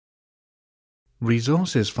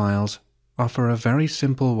Resources files offer a very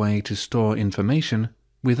simple way to store information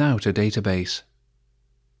without a database.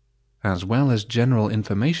 As well as general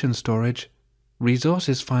information storage,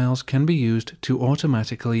 resources files can be used to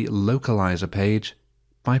automatically localize a page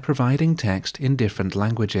by providing text in different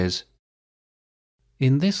languages.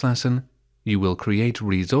 In this lesson, you will create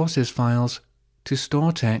resources files to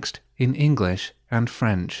store text in English and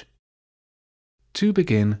French. To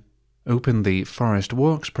begin, open the Forest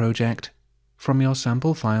Walks project from your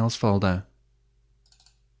sample files folder.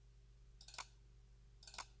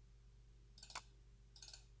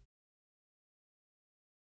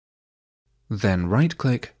 Then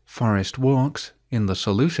right-click Forest Walks in the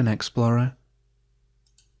Solution Explorer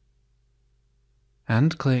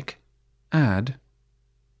and click Add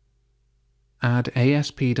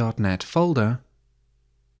ASP.NET folder,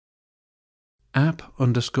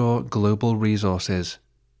 app_global resources.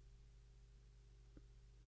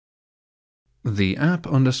 The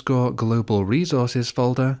app_global resources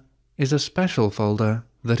folder is a special folder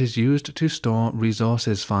that is used to store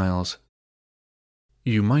resources files.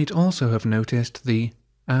 You might also have noticed the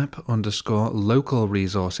app_local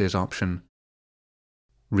resources option.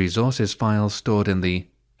 Resources files stored in the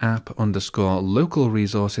app_local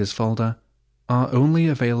resources folder are only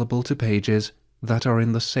available to pages that are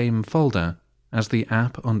in the same folder as the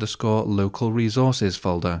app_local resources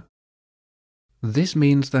folder. This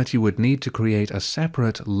means that you would need to create a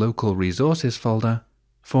separate local resources folder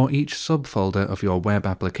for each subfolder of your web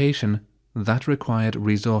application that required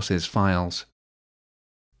resources files.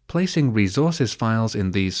 Placing resources files in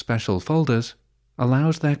these special folders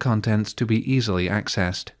allows their contents to be easily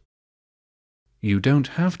accessed. You don't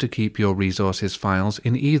have to keep your resources files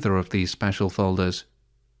in either of these special folders,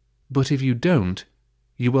 but if you don't,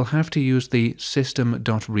 you will have to use the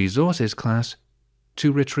system.resources class to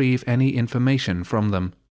retrieve any information from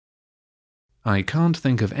them. I can't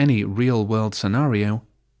think of any real-world scenario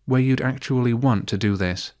where you'd actually want to do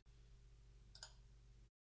this.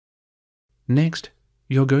 Next,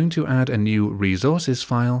 you're going to add a new resources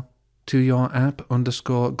file to your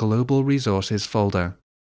app_global resources folder.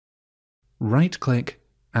 Right-click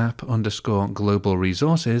app_global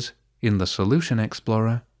resources in the Solution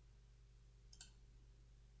Explorer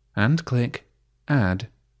and click Add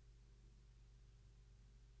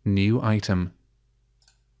New Item.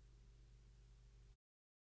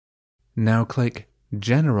 Now click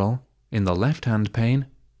General in the left-hand pane,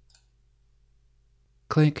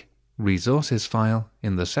 click Resources File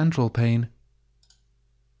in the central pane,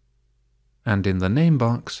 and in the name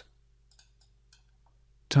box,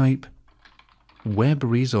 type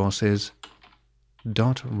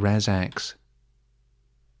webresources.resx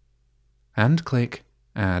and click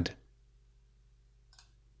Add.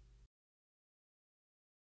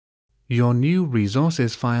 Your new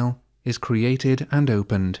resources file is created and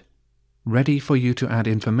opened, ready for you to add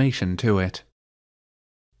information to it.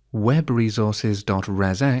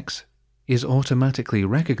 Webresources.resx is automatically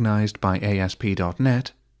recognized by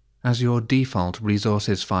ASP.NET as your default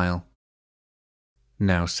resources file.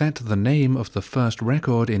 Now set the name of the first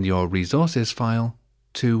record in your resources file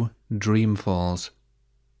to Dreamfalls.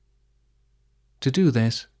 To do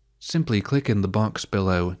this, simply click in the box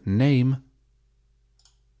below Name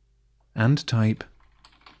and type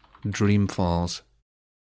Dreamfalls.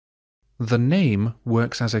 The name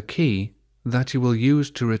works as a key that you will use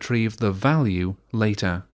to retrieve the value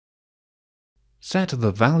later. Set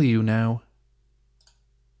the value now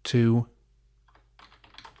to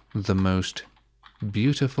the most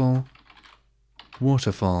beautiful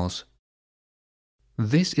waterfalls.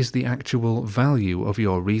 This is the actual value of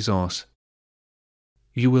your resource.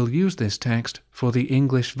 You will use this text for the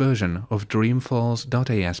English version of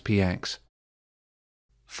Dreamfalls.aspx.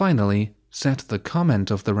 Finally, set the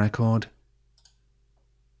comment of the record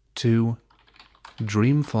to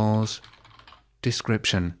Dreamfalls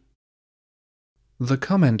description. The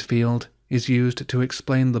comment field is used to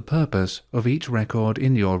explain the purpose of each record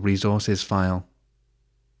in your resources file.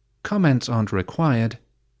 Comments aren't required,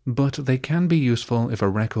 but they can be useful if a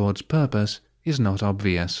record's purpose is not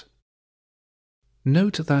obvious.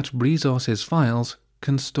 Note that resources files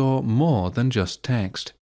can store more than just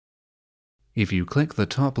text. If you click the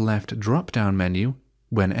top left drop-down menu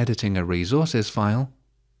when editing a resources file,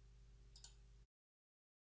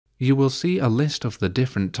 you will see a list of the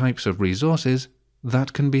different types of resources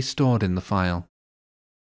that can be stored in the file.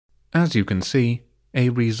 As you can see, a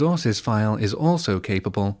resources file is also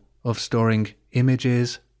capable of storing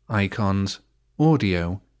images, icons,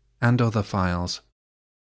 audio, and other files.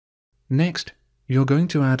 Next, you're going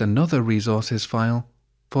to add another resources file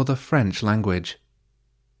for the French language.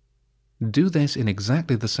 Do this in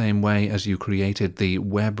exactly the same way as you created the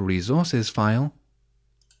web resources file,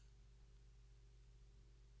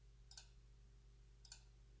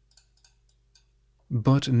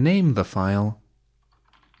 but name the file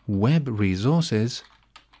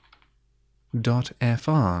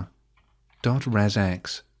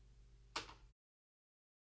webresources.fr.resx.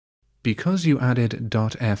 Because you added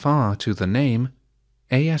 .fr to the name,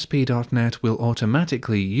 ASP.NET will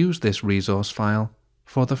automatically use this resource file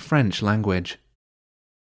for the French language.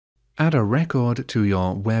 Add a record to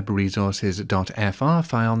your webresources.fr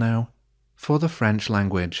file now for the French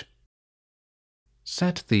language.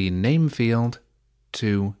 Set the name field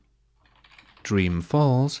to Dream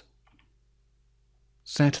Falls.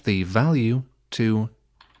 Set the value to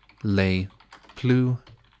Les Plus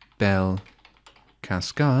Belles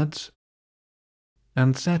Cascades,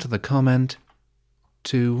 and set the comment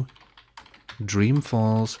to Dream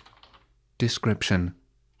Falls description.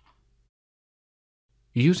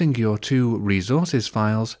 Using your two resources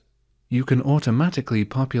files, you can automatically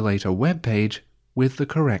populate a web page with the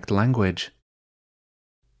correct language.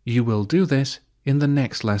 You will do this in the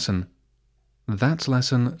next lesson. That's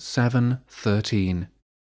lesson 7.13.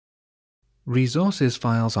 Resources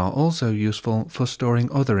files are also useful for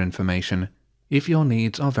storing other information if your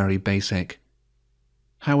needs are very basic.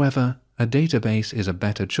 However, a database is a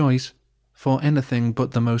better choice for anything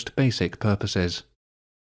but the most basic purposes.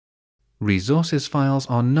 Resources files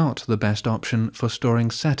are not the best option for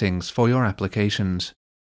storing settings for your applications.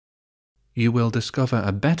 You will discover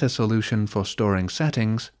a better solution for storing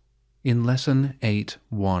settings in lesson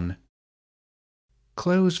 8.1.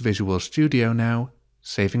 Close Visual Studio now,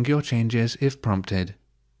 saving your changes if prompted.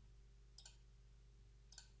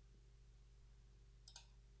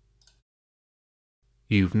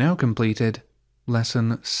 You've now completed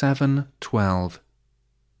lesson 7.12.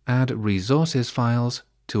 Add resources files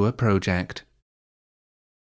to a project.